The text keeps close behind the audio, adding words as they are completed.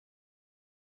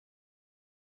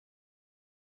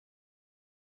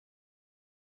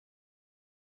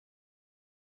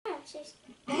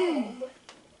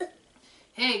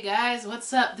Hey guys,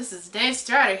 what's up? This is Dave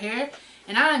Strider here,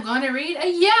 and I'm going to read a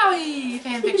yaoi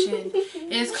fanfiction.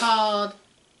 It is called...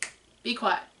 Be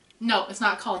quiet. No, it's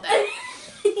not called that.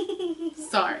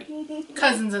 Sorry.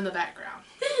 Cousin's in the background.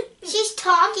 She's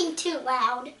talking too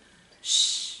loud.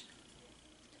 Shh.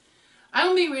 I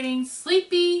will be reading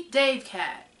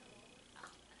SleepyKat.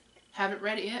 Haven't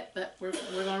read it yet, but we're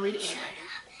going to read it anyway.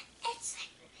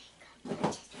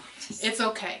 It's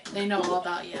okay. They know all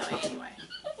about yaoi anyway.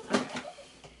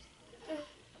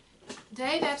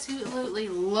 Dave absolutely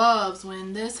loves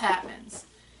when this happens.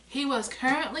 He was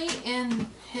currently in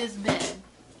his bed,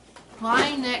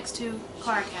 lying next to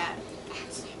SleepyKat,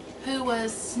 who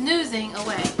was snoozing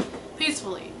away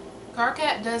peacefully.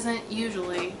 SleepyKat doesn't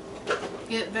usually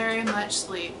get very much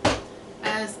sleep,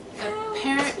 as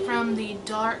apparent from the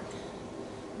dark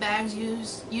bags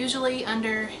usually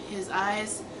under his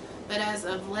eyes, but as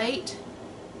of late,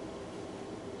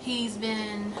 he's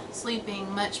been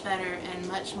sleeping much better and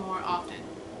much more often.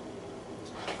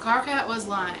 SleepyKat was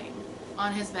lying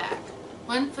on his back,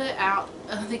 1 foot out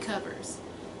of the covers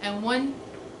and 1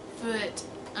 foot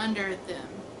under them,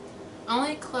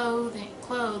 only clothed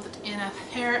in a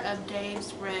pair of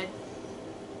Dave's red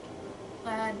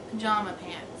plaid pajama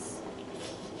pants.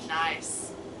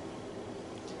 Nice.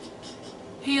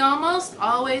 He almost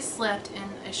always slept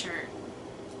in a shirt,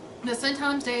 but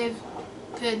sometimes Dave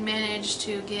could manage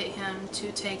to get him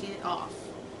to take it off.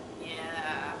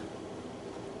 Yeah.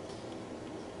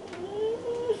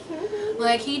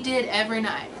 Like he did every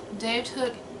night. Dave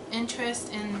took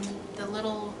interest in the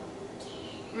little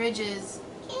ridges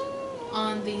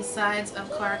on the sides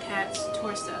of SleepyKat's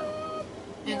torso,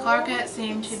 and SleepyKat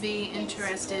seemed to be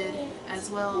interested as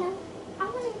well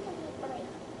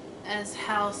as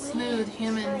how smooth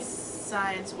human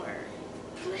sides were.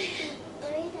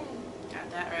 Got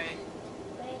that right.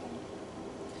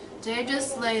 Dave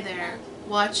just lay there,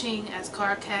 watching as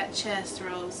SleepyKat's chest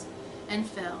rose and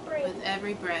fell with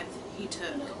every breath he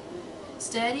took.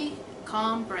 Steady,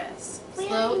 calm breaths,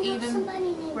 slow, even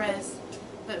breaths,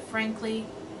 but frankly,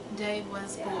 Dave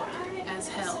was bored as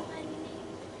hell.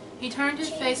 He turned to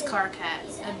face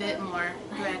SleepyKat a bit more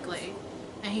directly,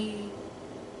 and he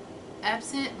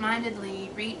absent-mindedly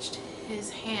reached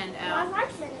his hand out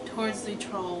towards the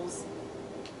troll's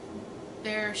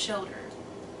bare shoulder.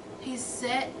 He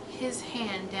set his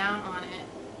hand down on it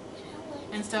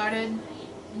and started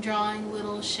drawing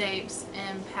little shapes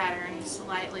and patterns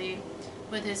lightly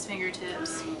with his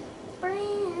fingertips.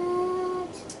 I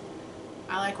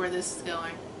like where this is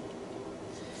going.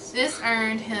 This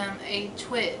earned him a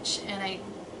twitch and a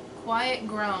quiet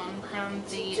groan from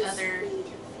the other,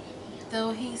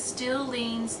 though he still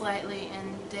leaned slightly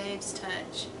in Dave's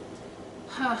touch.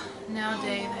 Now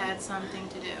Dave had something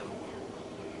to do.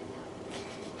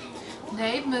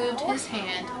 Dave moved his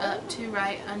hand up to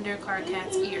right under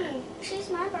SleepyKat's ear. She's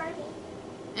my Barbie.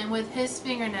 And with his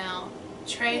fingernail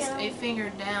traced a finger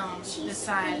down the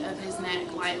side of his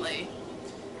neck lightly,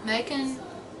 making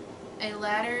a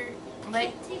latter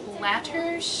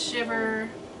shiver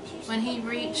when he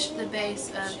reached the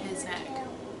base of his neck.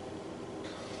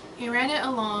 He ran it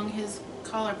along his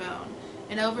collarbone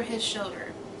and over his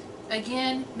shoulder,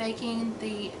 again making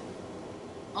the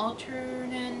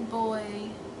alternate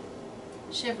boy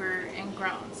shiver and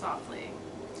groan softly.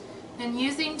 Then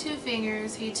using 2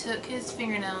 fingers, he took his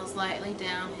fingernails lightly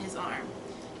down his arm,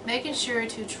 making sure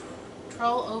to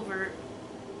trail over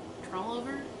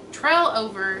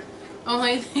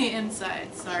only the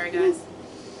inside, sorry guys,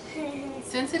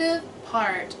 sensitive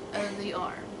part of the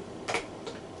arm.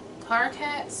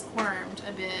 SleepyKat squirmed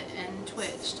a bit and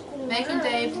twitched, making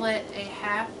Dave let a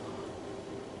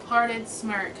half-hearted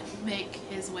smirk make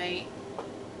his way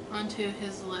onto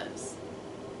his lips.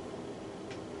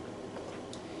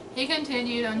 He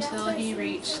continued until he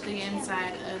reached the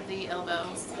inside of the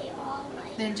elbow,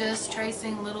 then just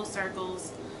tracing little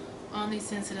circles on the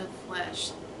sensitive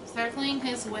flesh, circling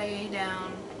his way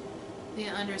down the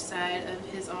underside of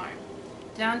his arm,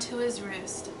 down to his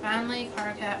wrist. Finally,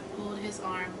 SleepyKat pulled his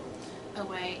arm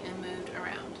away and moved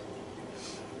around.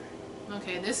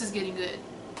 Okay, this is getting good.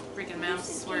 Freaking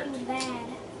mouse work.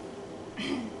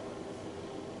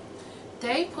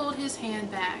 Dave pulled his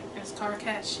hand back as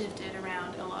SleepyKat shifted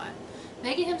around a lot,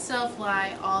 making himself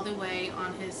lie all the way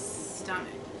on his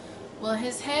stomach, while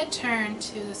his head turned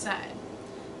to the side,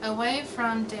 away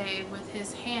from Dave with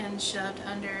his hand shoved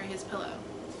under his pillow,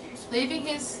 leaving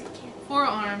his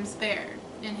forearms bare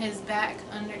and his back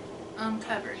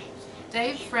uncovered.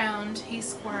 Dave frowned. He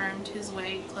squirmed his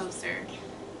way closer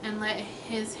and let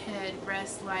his head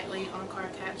rest lightly on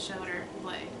SleepyKat's shoulder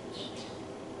blade.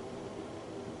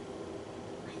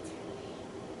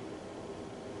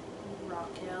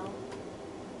 detail.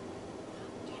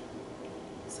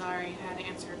 Sorry, I had to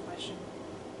answer a question.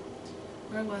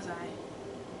 Where was I?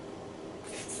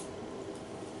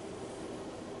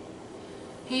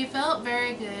 He felt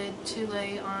very good to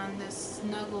lay on this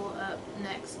snuggle up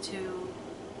next to.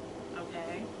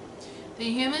 Okay. The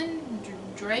human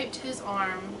draped his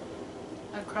arm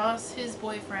across his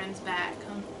boyfriend's back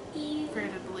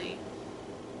comfortably,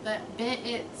 but bent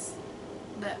it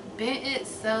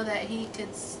so that he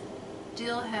could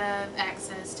still have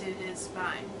access to his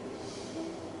spine.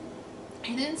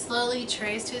 He then slowly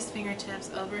traced his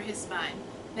fingertips over his spine,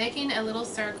 making a little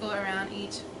circle around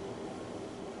each.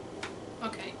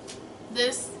 Okay,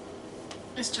 this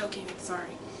is choking me,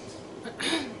 sorry.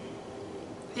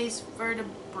 These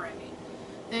vertebrae.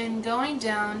 Then going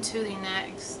down to the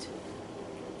next,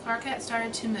 SleepyKat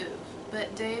started to move,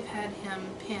 but Dave had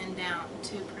him pinned down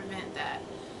to prevent that.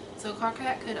 So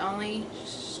SleepyKat could only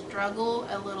struggle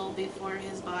a little before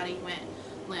his body went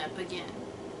limp again.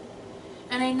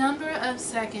 In a number of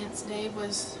seconds, Dave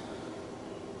was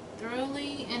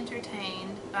thoroughly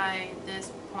entertained by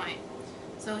this point.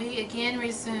 So he again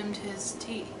resumed his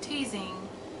teasing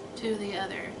to the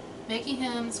other, making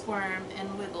him squirm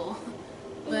and wiggle,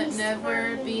 but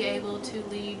never be able to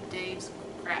leave Dave's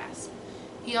grasp.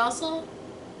 He also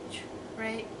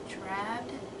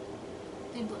trabbed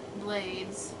the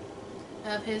blades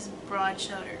of his broad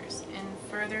shoulders and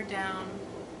further down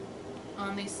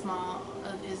on the small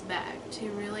of his back to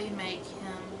really make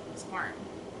him squirm.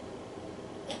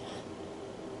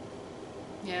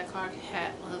 Yeah,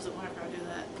 SleepyKat loves it whenever I do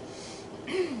that.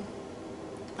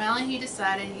 Finally, he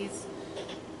decided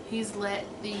he's let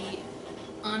the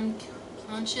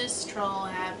unconscious troll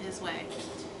have his way.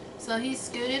 So he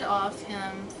scooted off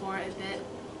him for a bit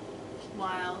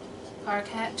while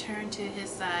SleepyKat turned to his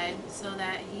side so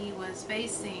that he was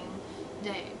facing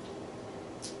Dave.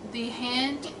 The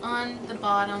hand on the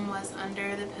bottom was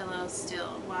under the pillow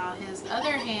still, while his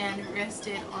other hand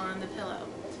rested on the pillow,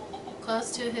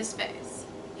 close to his face.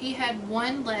 He had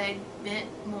one leg bent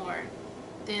more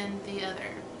than the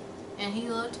other, and he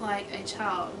looked like a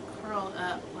child curled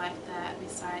up like that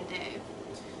beside Dave.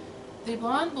 The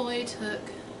blonde boy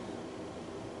took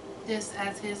this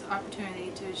as his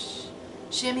opportunity to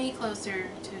shimmy closer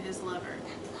to his lover,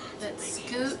 but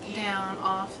scoot down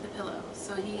off the pillow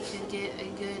so he could get a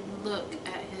good look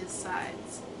at his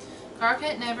sides.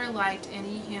 SleepyKat never liked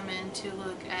any human to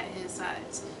look at his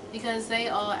sides because they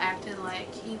all acted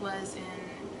like he was an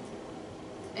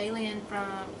alien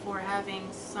for having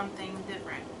something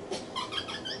different.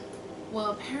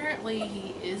 Well, apparently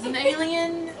he is an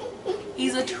alien.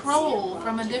 He's a troll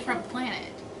from a different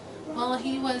planet. Well,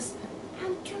 he was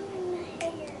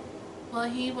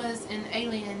an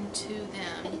alien to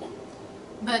them.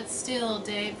 But still,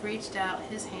 Dave reached out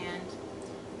his hand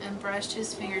and brushed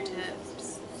his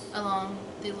fingertips along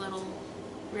the little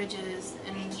ridges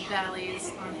and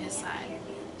valleys on his side.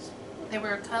 They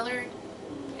were colored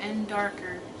and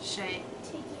darker shade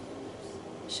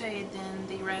than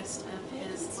the rest of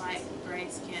his light gray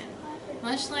skin.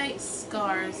 Much like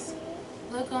scars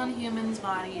look on humans'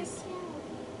 bodies,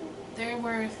 there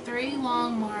were 3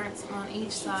 long marks on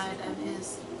each side of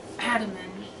his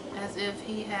abdomen, as if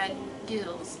he had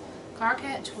gills.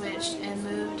 SleepyKat twitched and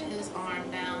moved his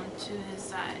arm down to his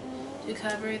side to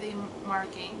cover the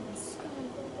markings.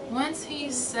 Once he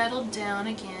settled down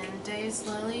again, Dave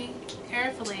slowly,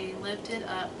 carefully lifted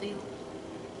up the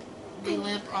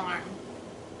limp arm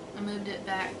and moved it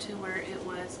back to where it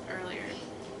was earlier.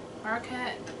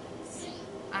 SleepyKat's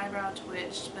eyebrow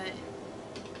twitched, but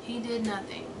he did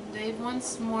nothing. Dave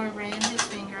once more ran his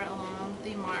finger along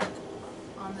the mark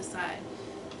on the side,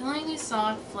 feeling the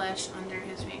soft flesh under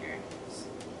his fingers.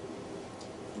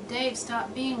 Dave,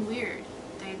 stop being weird.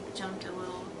 Dave jumped a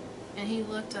little, and he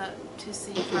looked up to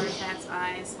see SleepyKat's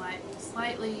eyes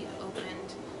slightly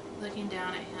opened, looking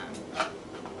down at him.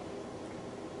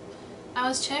 I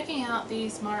was checking out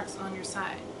these marks on your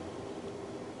side.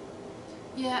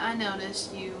 Yeah, I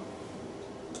noticed. You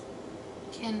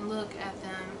can look at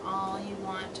them all you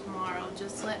want tomorrow.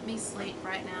 Just let me sleep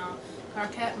right now,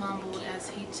 SleepyKat mumbled as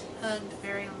he tugged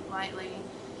very lightly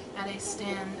at a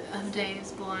strand of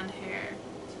Dave's blonde hair.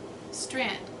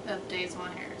 Sorry.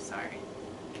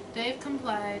 Dave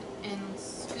complied and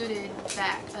scooted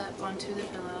back up onto the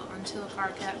pillow until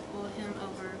SleepyKat pulled him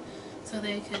over so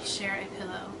they could share a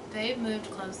pillow. Dave moved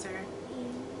closer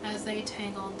as they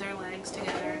tangled their legs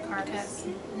together.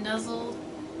 SleepyKat nuzzled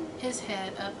his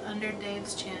head up under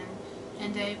Dave's chin,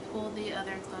 and Dave pulled the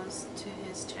other close to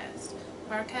his chest.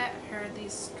 SleepyKat heard the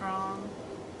strong,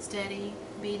 steady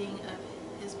beating of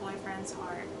his boyfriend's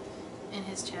heart in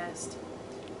his chest.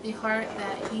 the heart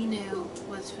that he knew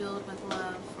was filled with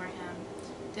love for him.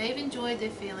 Dave enjoyed the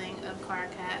feeling of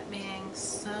Karkat being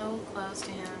so close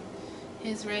to him,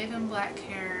 his raven black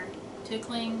hair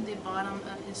tickling the bottom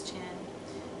of his chin,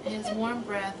 and his warm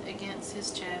breath against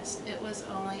his chest. It was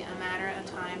only a matter of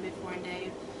time before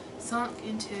Dave sunk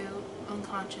into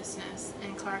unconsciousness,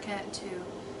 and Karkat too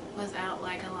was out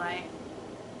like a light,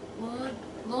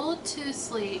 lulled to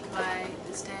sleep by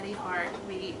the steady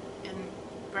heartbeat and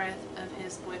breath of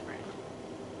his boyfriend.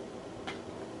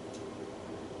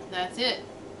 That's it.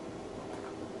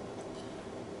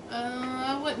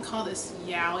 I wouldn't call this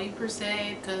yaoi per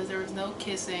se, because there was no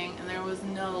kissing and there was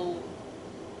no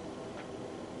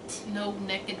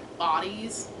naked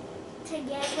bodies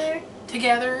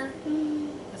together.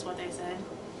 That's what they said.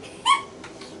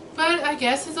 But I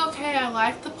guess it's okay. I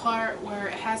like the part where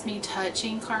it has me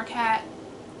touching Karkat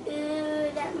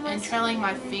and trailing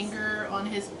my finger on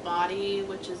his body,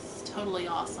 which is totally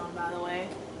awesome, by the way,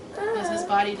 because his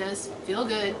body does feel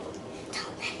good.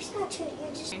 That's not true.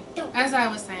 You're just don't. As I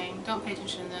was saying, don't pay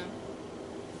attention to them.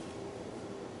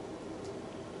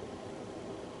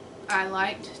 I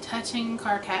liked touching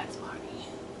Karkat's body.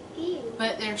 Ew.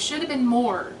 But there should have been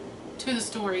more to the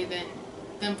story than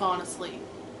them falling asleep.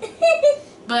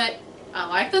 But I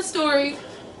like the story.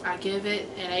 I give it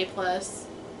an A+.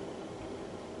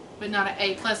 But not an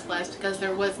A++ because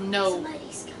there was no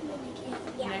Somebody's coming again.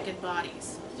 Yeah. naked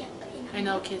bodies. Yeah, And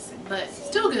no kissing. But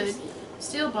still good.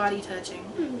 Still body touching.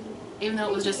 Even though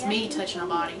it was just me touching a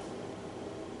body.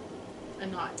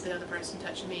 And not the other person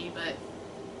touching me, but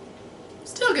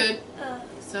still good.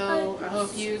 So I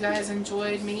hope you guys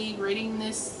enjoyed me reading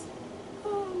this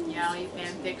yaoi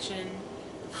fan fiction.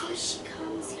 Oh, she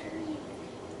comes here.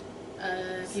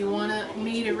 If you want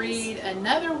me to read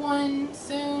another one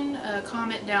soon,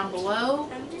 comment down below.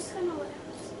 I'm just gonna let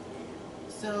her sit there.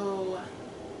 So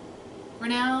for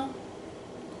now,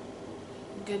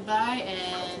 goodbye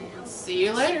and see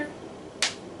you later.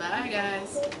 Bye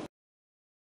guys.